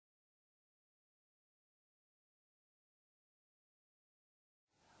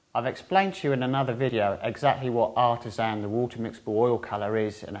I've explained to you in another video exactly what Artisan, the water mixable oil colour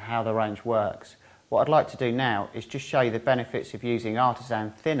is and how the range works. What I'd like to do now is just show you the benefits of using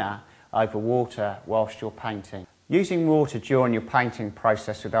Artisan thinner over water whilst you're painting. Using water during your painting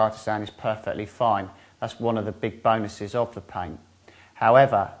process with Artisan is perfectly fine. That's one of the big bonuses of the paint.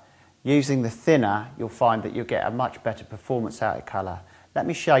 However, using the thinner, you'll find that you'll get a much better performance out of colour. Let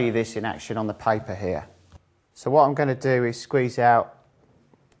me show you this in action on the paper here. So what I'm going to do is squeeze out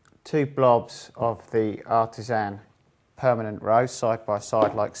 2 blobs of the Artisan permanent rose side by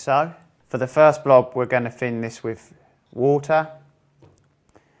side like so. For the first blob we're going to thin this with water,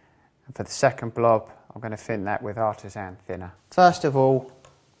 and for the second blob I'm going to thin that with Artisan thinner. First of all,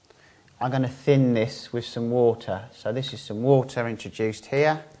 I'm going to thin this with some water. So this is some water introduced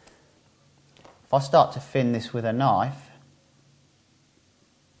here. If I start to thin this with a knife,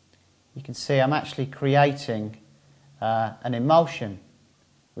 you can see I'm actually creating an emulsion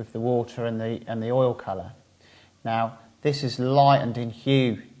with the water and the oil colour. Now this is lightened in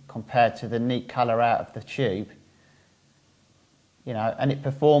hue compared to the neat colour out of the tube, you know, and it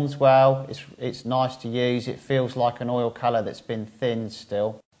performs well. It's nice to use. It feels like an oil colour that's been thinned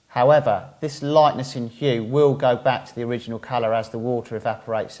still. However, this lightness in hue will go back to the original colour as the water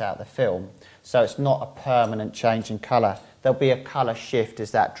evaporates out the film, so it's not a permanent change in colour. There'll be a colour shift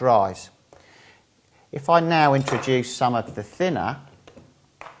as that dries. If I now introduce some of the thinner,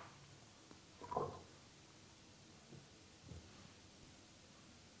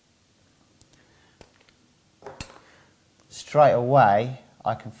 straight away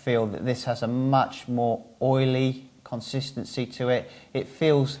I can feel that this has a much more oily consistency to it. It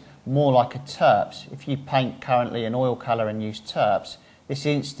feels more like a terps. If you paint currently an oil colour and use terps, this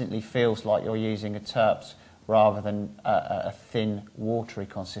instantly feels like you're using a terps rather than a thin watery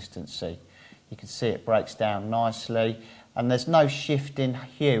consistency. You can see it breaks down nicely and there's no shift in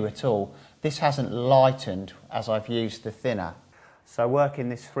hue at all. This hasn't lightened as I've used the thinner. So working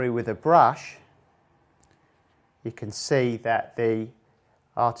this through with a brush, you can see that the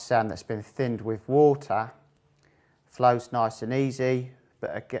Artisan that's been thinned with water flows nice and easy,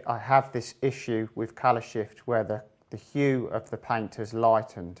 but again, I have this issue with colour shift where the hue of the paint has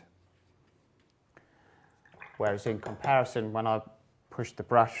lightened. Whereas in comparison, when I push the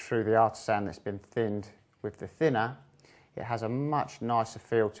brush through the Artisan that's been thinned with the thinner, it has a much nicer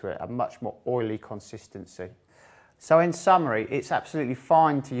feel to it, a much more oily consistency. So in summary, it's absolutely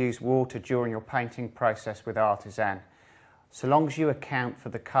fine to use water during your painting process with Artisan, so long as you account for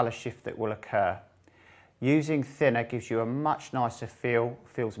the colour shift that will occur. Using thinner gives you a much nicer feel,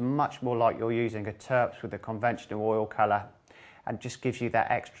 feels much more like you're using a terps with a conventional oil colour, and just gives you that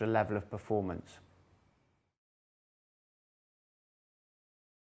extra level of performance.